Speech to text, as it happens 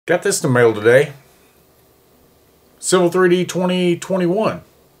Got this in the mail today. Civil 3D 2021.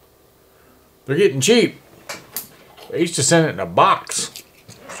 They're getting cheap. They used to send it in a box.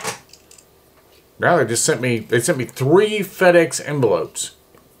 Now they sent me 3 FedEx envelopes.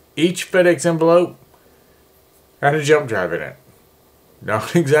 Each FedEx envelope had a jump drive in it.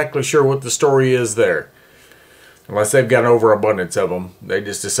 Not exactly sure what the story is there. Unless they've got an overabundance of them. They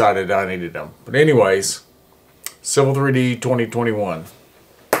just decided I needed them. But anyways, Civil 3D 2021.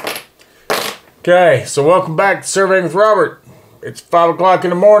 Okay, so welcome back to Surveying with Robert. It's 5 o'clock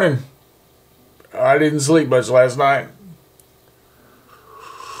in the morning. I didn't sleep much last night.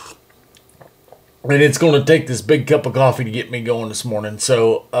 And it's going to take this big cup of coffee to get me going this morning.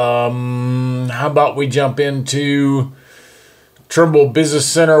 So, how about we jump into Trimble Business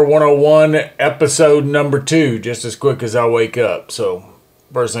Center 101, episode number 2, just as quick as I wake up. So,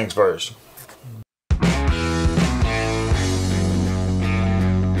 first things first.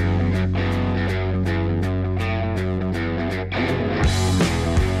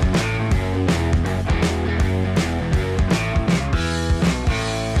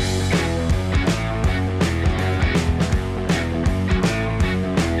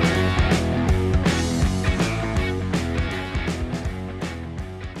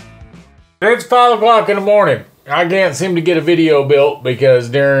 It's 5 o'clock in the morning. I can't seem to get a video built because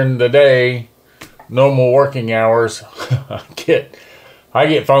during the day, normal working hours, I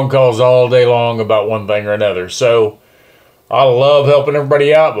get phone calls all day long about one thing or another. So I love helping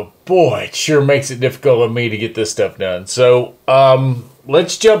everybody out, but boy, it sure makes it difficult on me to get this stuff done. So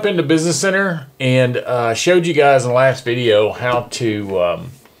let's jump into Business Center, and showed you guys in the last video how to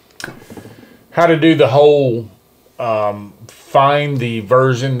do the whole find the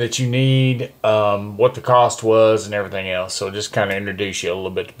version that you need, what the cost was, and everything else. So just kind of introduce you a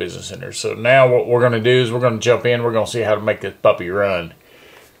little bit to Business Center. So now what we're going to do is we're going to jump in. We're going to see how to make this puppy run.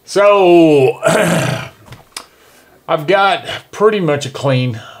 So I've got pretty much a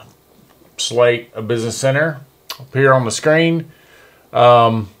clean slate of Business Center up here on the screen.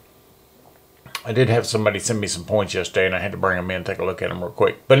 I did have somebody send me some points yesterday, and I had to bring them in and take a look at them real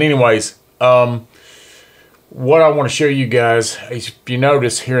quick. But anyways, what I want to show you guys is, if you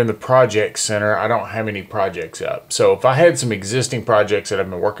notice here in the project center, I don't have any projects up. So if I had some existing projects that I've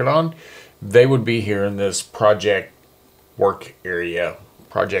been working on, they would be here in this project work area,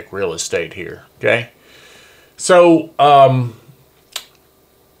 project real estate here. Okay. So I'm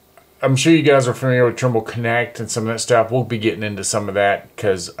sure you guys are familiar with Trimble Connect and some of that stuff. We'll be getting into some of that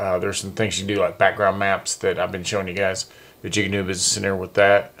because there's some things you can do, like background maps, that I've been showing you guys that you can do in Business Center with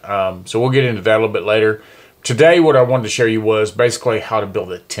that. So we'll get into that a little bit later. Today, what I wanted to show you was basically how to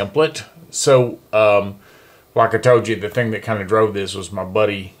build a template. So, like I told you, the thing that kind of drove this was my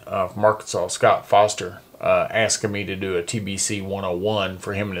buddy from Arkansas, Scott Foster, asking me to do a TBC 101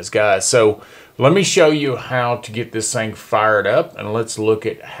 for him and his guys. So, let me show you how to get this thing fired up, and let's look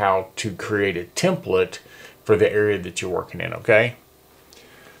at how to create a template for the area that you're working in, okay?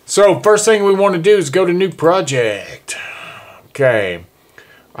 So, first thing we want to do is go to New Project. Okay.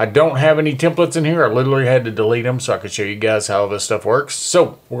 I don't have any templates in here. I literally had to delete them so I could show you guys how this stuff works.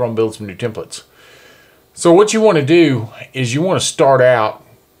 So we're going to build some new templates. So what you want to do is you want to start out,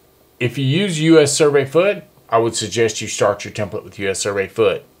 if you use US Survey Foot, I would suggest you start your template with US Survey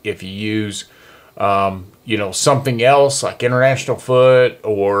Foot. If you use something else like International Foot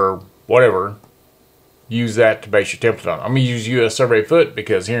or whatever, use that to base your template on. I'm going to use US Survey Foot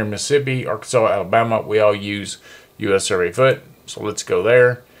because here in Mississippi, Arkansas, Alabama, we all use US Survey Foot. So let's go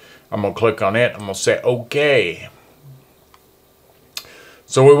there. I'm going to click on it. I'm going to say OK.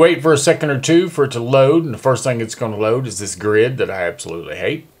 So we wait for a second or two for it to load. And the first thing it's going to load is this grid that I absolutely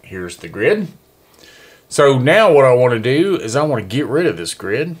hate. Here's the grid. So now what I want to do is I want to get rid of this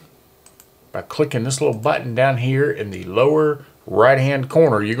grid by clicking this little button down here in the lower right hand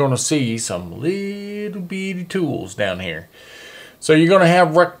corner. You're going to see some little bitty tools down here. So you're going to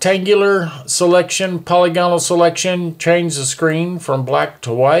have rectangular selection, polygonal selection, change the screen from black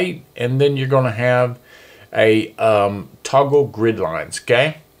to white, and then you're going to have a toggle grid lines,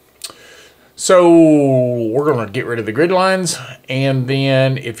 okay? So we're going to get rid of the grid lines, and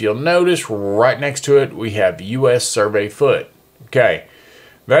then if you'll notice right next to it, we have US Survey Foot, okay?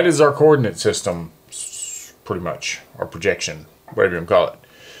 That is our coordinate system, pretty much, our projection, whatever you want to call it.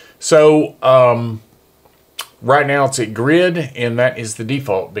 So, right now it's at grid, and that is the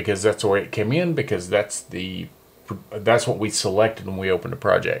default because that's the way it came in, because that's what we selected when we opened the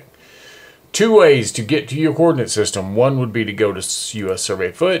project. 2 ways to get to your coordinate system. One would be to go to US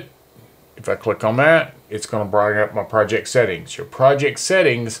Survey Foot. If I click on that, it's going to bring up my project settings. Your project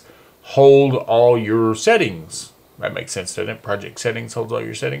settings hold all your settings. That makes sense, doesn't it? Project settings holds all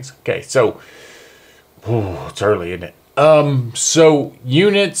your settings. Okay, so it's early, isn't it? So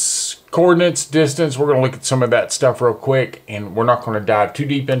units, coordinates, distance, we're going to look at some of that stuff real quick, and we're not going to dive too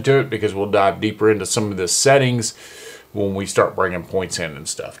deep into it because we'll dive deeper into some of the settings when we start bringing points in and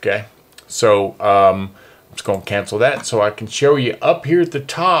stuff, okay? So I'm just going to cancel that so I can show you up here at the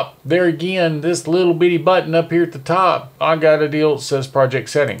top. There again, this little bitty button up here at the top, I got a deal that says project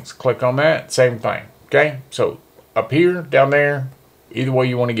settings. Click on that, same thing, okay? So up here, down there, either way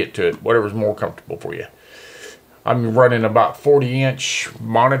you want to get to it, whatever's more comfortable for you. I'm running about 40-inch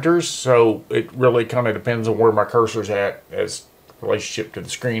monitors, so it really kind of depends on where my cursor's at as relationship to the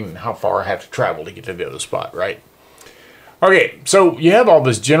screen and how far I have to travel to get to the other spot, right? Okay, so you have all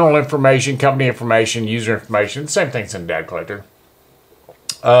this general information, company information, user information, same thing's in data collector.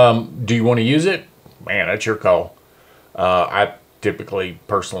 Do you want to use it? Man, that's your call. I typically,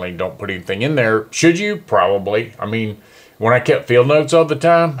 personally, don't put anything in there. Should you? Probably. I mean, when I kept field notes all the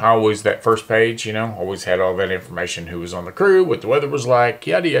time, I always, that first page, you know, always had all that information, who was on the crew, what the weather was like,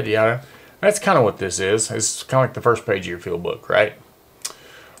 yada, yada, yada. That's kind of what this is. It's kind of like the first page of your field book, right?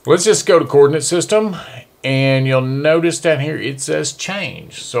 Let's just go to coordinate system, and you'll notice down here it says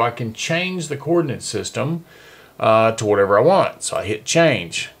change. So I can change the coordinate system to whatever I want. So I hit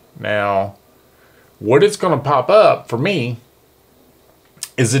change. Now, what it's going to pop up for me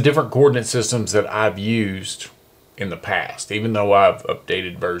is the different coordinate systems that I've used in the past. Even though I've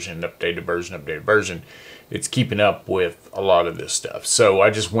updated version, it's keeping up with a lot of this stuff. So I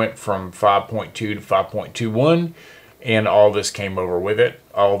just went from 5.2 to 5.21, and all this came over with it.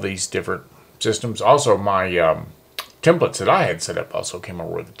 All these different systems. Also, my templates that I had set up also came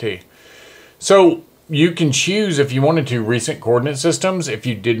over with it too. So you can choose if you wanted to recent coordinate systems if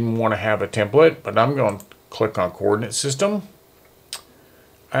you didn't want to have a template, but I'm going to click on coordinate system.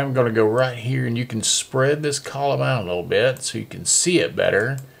 I'm going to go right here, and you can spread this column out a little bit so you can see it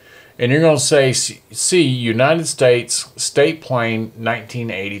better. And you're going to say, see, United States, State Plane,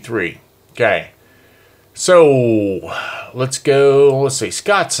 1983. Okay. So, let's go, let's see,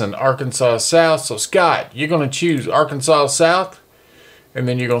 Scott's in Arkansas South. So, Scott, you're going to choose Arkansas South, and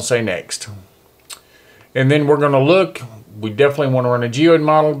then you're going to say next. And then we're going to look. We definitely want to run a geoid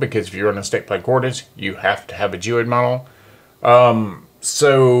model, because if you're running state plane coordinates, you have to have a geoid model.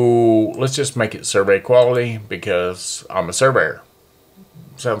 So let's just make it survey quality because I'm a surveyor.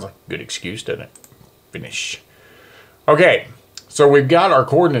 Sounds like a good excuse, doesn't it? Finish. Okay, so we've got our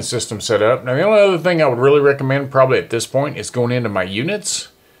coordinate system set up. Now the only other thing I would really recommend probably at this point is going into my units.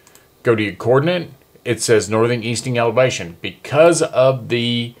 Go to your coordinate. It says northern easting elevation. Because of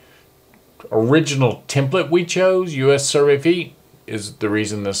the original template we chose, US survey feet, is the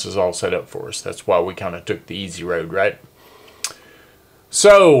reason this is all set up for us. That's why we kind of took the easy road, right?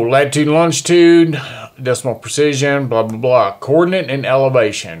 So, latitude and longitude, decimal precision, blah, blah, blah. Coordinate and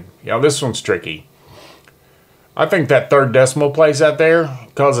elevation. You know, this one's tricky. I think that third decimal place out there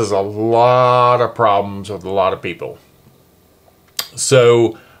causes a lot of problems with a lot of people.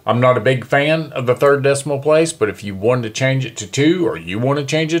 So, I'm not a big fan of the third decimal place, but if you wanted to change it to 2 or you want to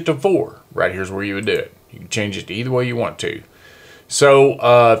change it to 4, right here's where you would do it. You can change it to either way you want to. So,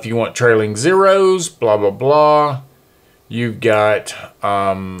 if you want trailing zeros, blah, blah, blah. You've got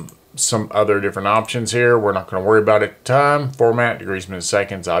some other different options here. We're not going to worry about it at the time. Format, degrees, minutes,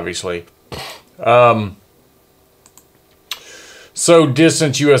 seconds, obviously. So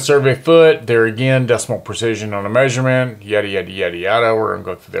distance, US survey foot. There again, decimal precision on a measurement. Yada, yada, yada, yada. We're going to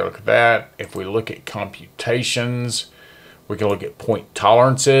go through there, look at that. If we look at computations, we can look at point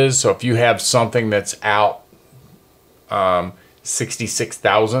tolerances. So if you have something that's out 66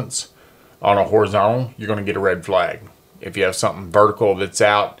 thousandths on a horizontal, you're going to get a red flag. If you have something vertical that's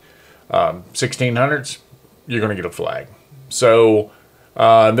out 1600ths, you're going to get a flag. So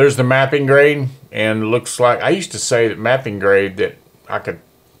there's the mapping grade, and it looks like, I used to say that mapping grade that I could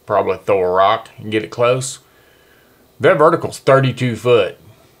probably throw a rock and get it close. That vertical's 32 foot.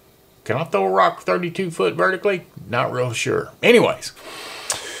 Can I throw a rock 32 foot vertically? Not real sure. Anyways.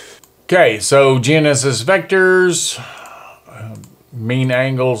 Okay, so GNSS vectors, mean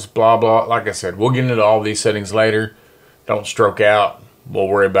angles, blah, blah. Like I said, we'll get into all these settings later. Don't stroke out. We'll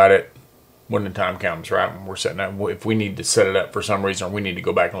worry about it when the time comes, right? When we're setting up, if we need to set it up for some reason, or we need to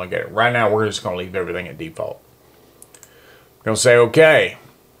go back and look at it. Right now, we're just going to leave everything at default. I'm going to say, okay.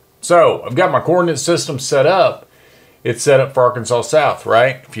 So, I've got my coordinate system set up. It's set up for Arkansas South,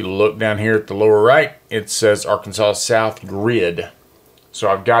 right? If you look down here at the lower right, it says Arkansas South grid. So,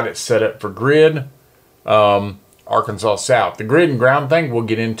 I've got it set up for grid. Arkansas South. The grid and ground thing we'll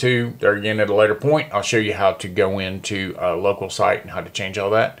get into there again at a later point. I'll show you how to go into a local site and how to change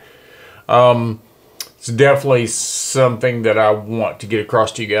all that. It's definitely something that I want to get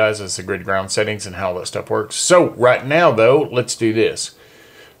across to you guys as the grid ground settings and how that stuff works. So right now though, let's do this.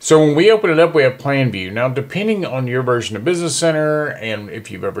 So when we open it up, we have plan view. Now, depending on your version of Business Center and if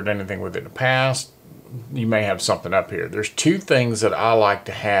you've ever done anything with it in the past, you may have something up here. There's two things that I like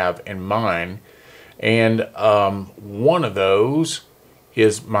to have in mine. And one of those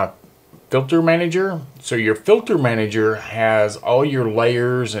is my filter manager. So your filter manager has all your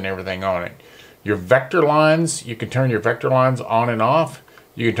layers and everything on it. Your vector lines, you can turn your vector lines on and off.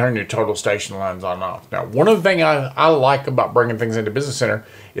 You can turn your total station lines on and off. Now, one of the things I like about bringing things into Business Center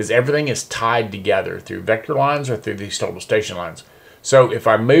is everything is tied together through vector lines or through these total station lines. So if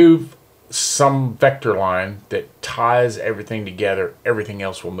I move some vector line that ties everything together, everything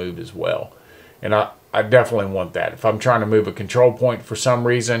else will move as well. And I definitely want that. If I'm trying to move a control point for some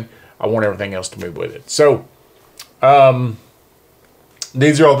reason, I want everything else to move with it. So,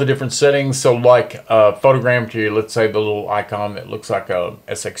 these are all the different settings. So like photogrammetry, let's say the little icon that looks like a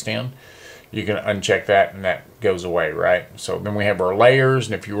SX10, you can uncheck that and that goes away, right? So then we have our layers,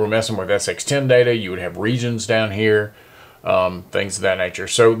 and if you were messing with SX10 data, you would have regions down here, things of that nature.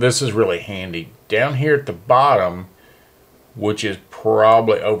 So this is really handy. Down here at the bottom, which is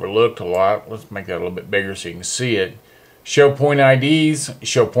probably overlooked a lot, let's make that a little bit bigger so you can see it. Show point IDs,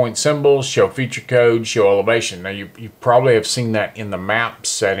 show point symbols, show feature code, show elevation. Now you probably have seen that in the map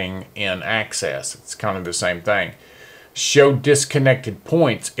setting in Access. It's kind of the same thing. Show disconnected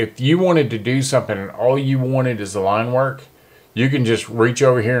points. If you wanted to do something and all you wanted is the line work, you can just reach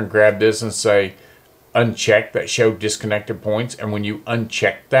over here and grab this and say uncheck that show disconnected points. And when you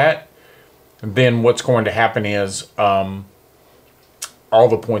uncheck that, then what's going to happen is all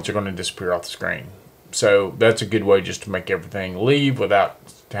the points are going to disappear off the screen. So that's a good way just to make everything leave without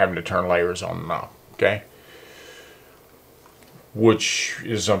having to turn layers on and off, okay? Which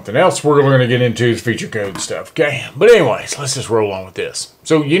is something else we're going to get into is feature code stuff, okay? But anyways, let's just roll on with this.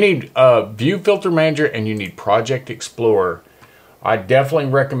 So you need View Filter Manager and you need Project Explorer. I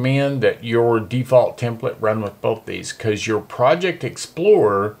definitely recommend that your default template run with both these because your Project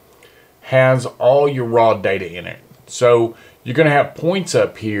Explorer has all your raw data in it. So you're going to have points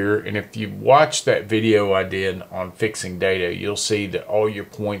up here, and if you watch that video I did on fixing data, you'll see that all your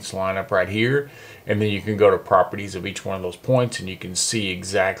points line up right here, and then you can go to properties of each one of those points and you can see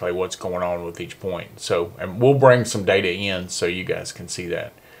exactly what's going on with each point. So, and we'll bring some data in so you guys can see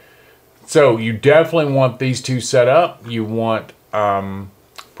that. So you definitely want these two set up. You want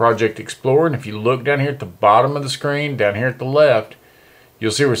Project Explorer, and if you look down here at the bottom of the screen, down here at the left, you'll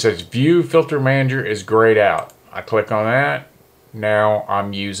see where it says View Filter Manager is grayed out. I click on that. Now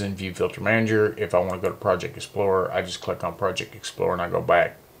I'm using View Filter Manager. If I want to go to Project Explorer, I just click on Project Explorer and I go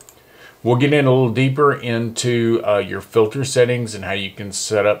back. We'll get in a little deeper into your filter settings and how you can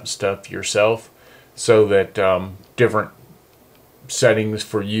set up stuff yourself so that different settings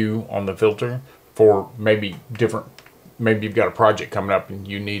for you on the filter for maybe you've got a project coming up and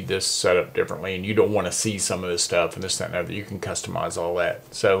you need this set up differently and you don't want to see some of this stuff and this, that, and other. You can customize all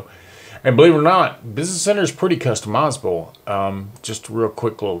that. So, and believe it or not, Business Center is pretty customizable. Just a real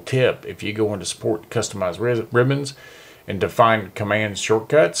quick little tip. If you go into Support Customize Ribbons and define command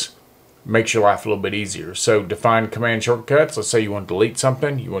shortcuts, makes your life a little bit easier. So define command shortcuts. Let's say you want to delete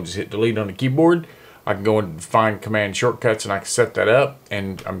something. You want to just hit delete on the keyboard. I can go and define command shortcuts and I can set that up.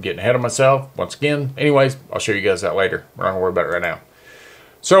 And I'm getting ahead of myself once again. Anyways, I'll show you guys that later. We're not going to worry about it right now.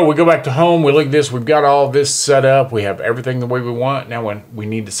 So we go back to home, we look at this, we've got all this set up, we have everything the way we want. Now we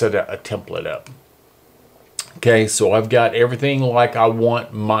need to set a template up. Okay, so I've got everything like I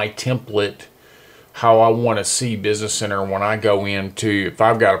want my template, how I want to see Business Center when I go into, if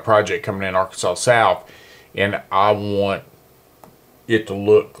I've got a project coming in Arkansas South and I want it to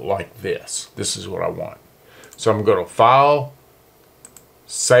look like this. This is what I want. So I'm going to go to File,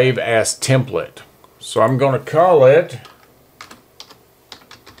 Save as Template. So I'm going to call it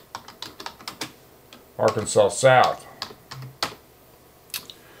Arkansas South.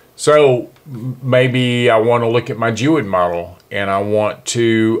 So maybe I want to look at my GUID model and I want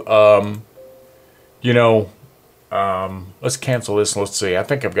to, let's cancel this. Let's see. I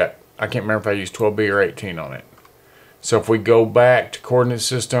think I can't remember if I used 12B or 18 on it. So if we go back to coordinate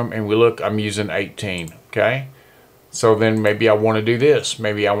system and we look, I'm using 18. Okay. So then maybe I want to do this.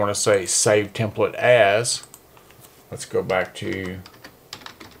 Maybe I want to say save template as. Let's go back to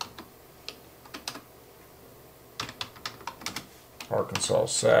Arkansas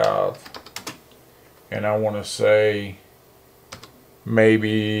South, and I want to say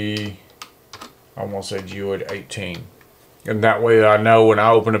maybe I want to say GUID 18, and that way I know when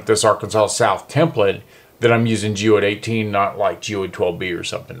I open up this Arkansas South template that I'm using GUID 18, not like GUID 12B or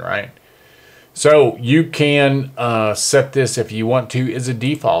something, right? So you can set this if you want to as a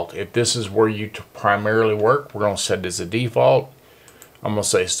default. If this is where you primarily work, we're going to set it as a default. I'm going to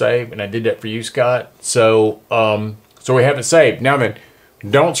say save, and I did that for you, Scott. So so we have it saved. Now then,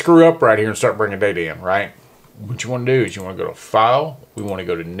 don't screw up right here and start bringing data in, right? What you want to do is you want to go to File. We want to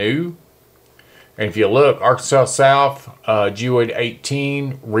go to New. And if you look, Arkansas South, GeoID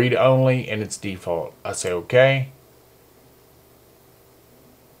 18, read only, and it's default. I say OK.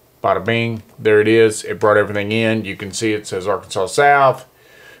 Bada bing, there it is. It brought everything in. You can see it says Arkansas South.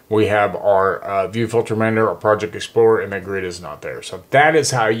 We have our View Filter Manager, our Project Explorer, and the grid is not there. So that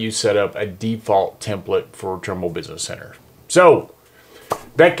is how you set up a default template for Trimble Business Center. So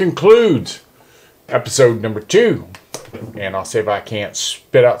that concludes episode number 2. And I'll see if I can't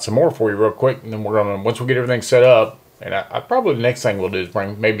spit out some more for you real quick. And then we're going to, once we get everything set up, and I probably the next thing we'll do is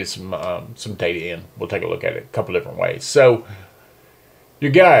bring maybe some data in. We'll take a look at it a couple different ways. So you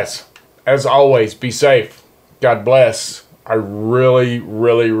guys, as always, be safe. God bless. I really,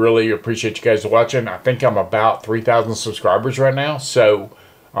 really, really appreciate you guys watching. I think I'm about 3,000 subscribers right now. So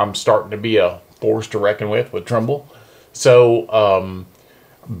I'm starting to be a force to reckon with Trimble. So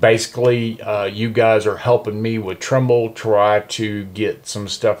basically, you guys are helping me with Trimble try to get some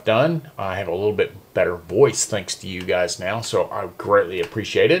stuff done. I have a little bit better voice thanks to you guys now. So I greatly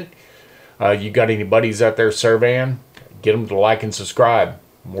appreciate it. You got any buddies out there surveying? Get them to like and subscribe.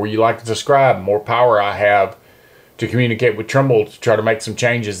 The more you like and subscribe, the more power I have to communicate with Trimble to try to make some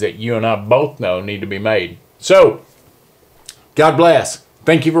changes that you and I both know need to be made. So, God bless.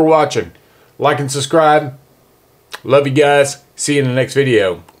 Thank you for watching. Like and subscribe. Love you guys. See you in the next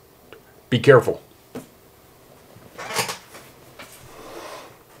video. Be careful.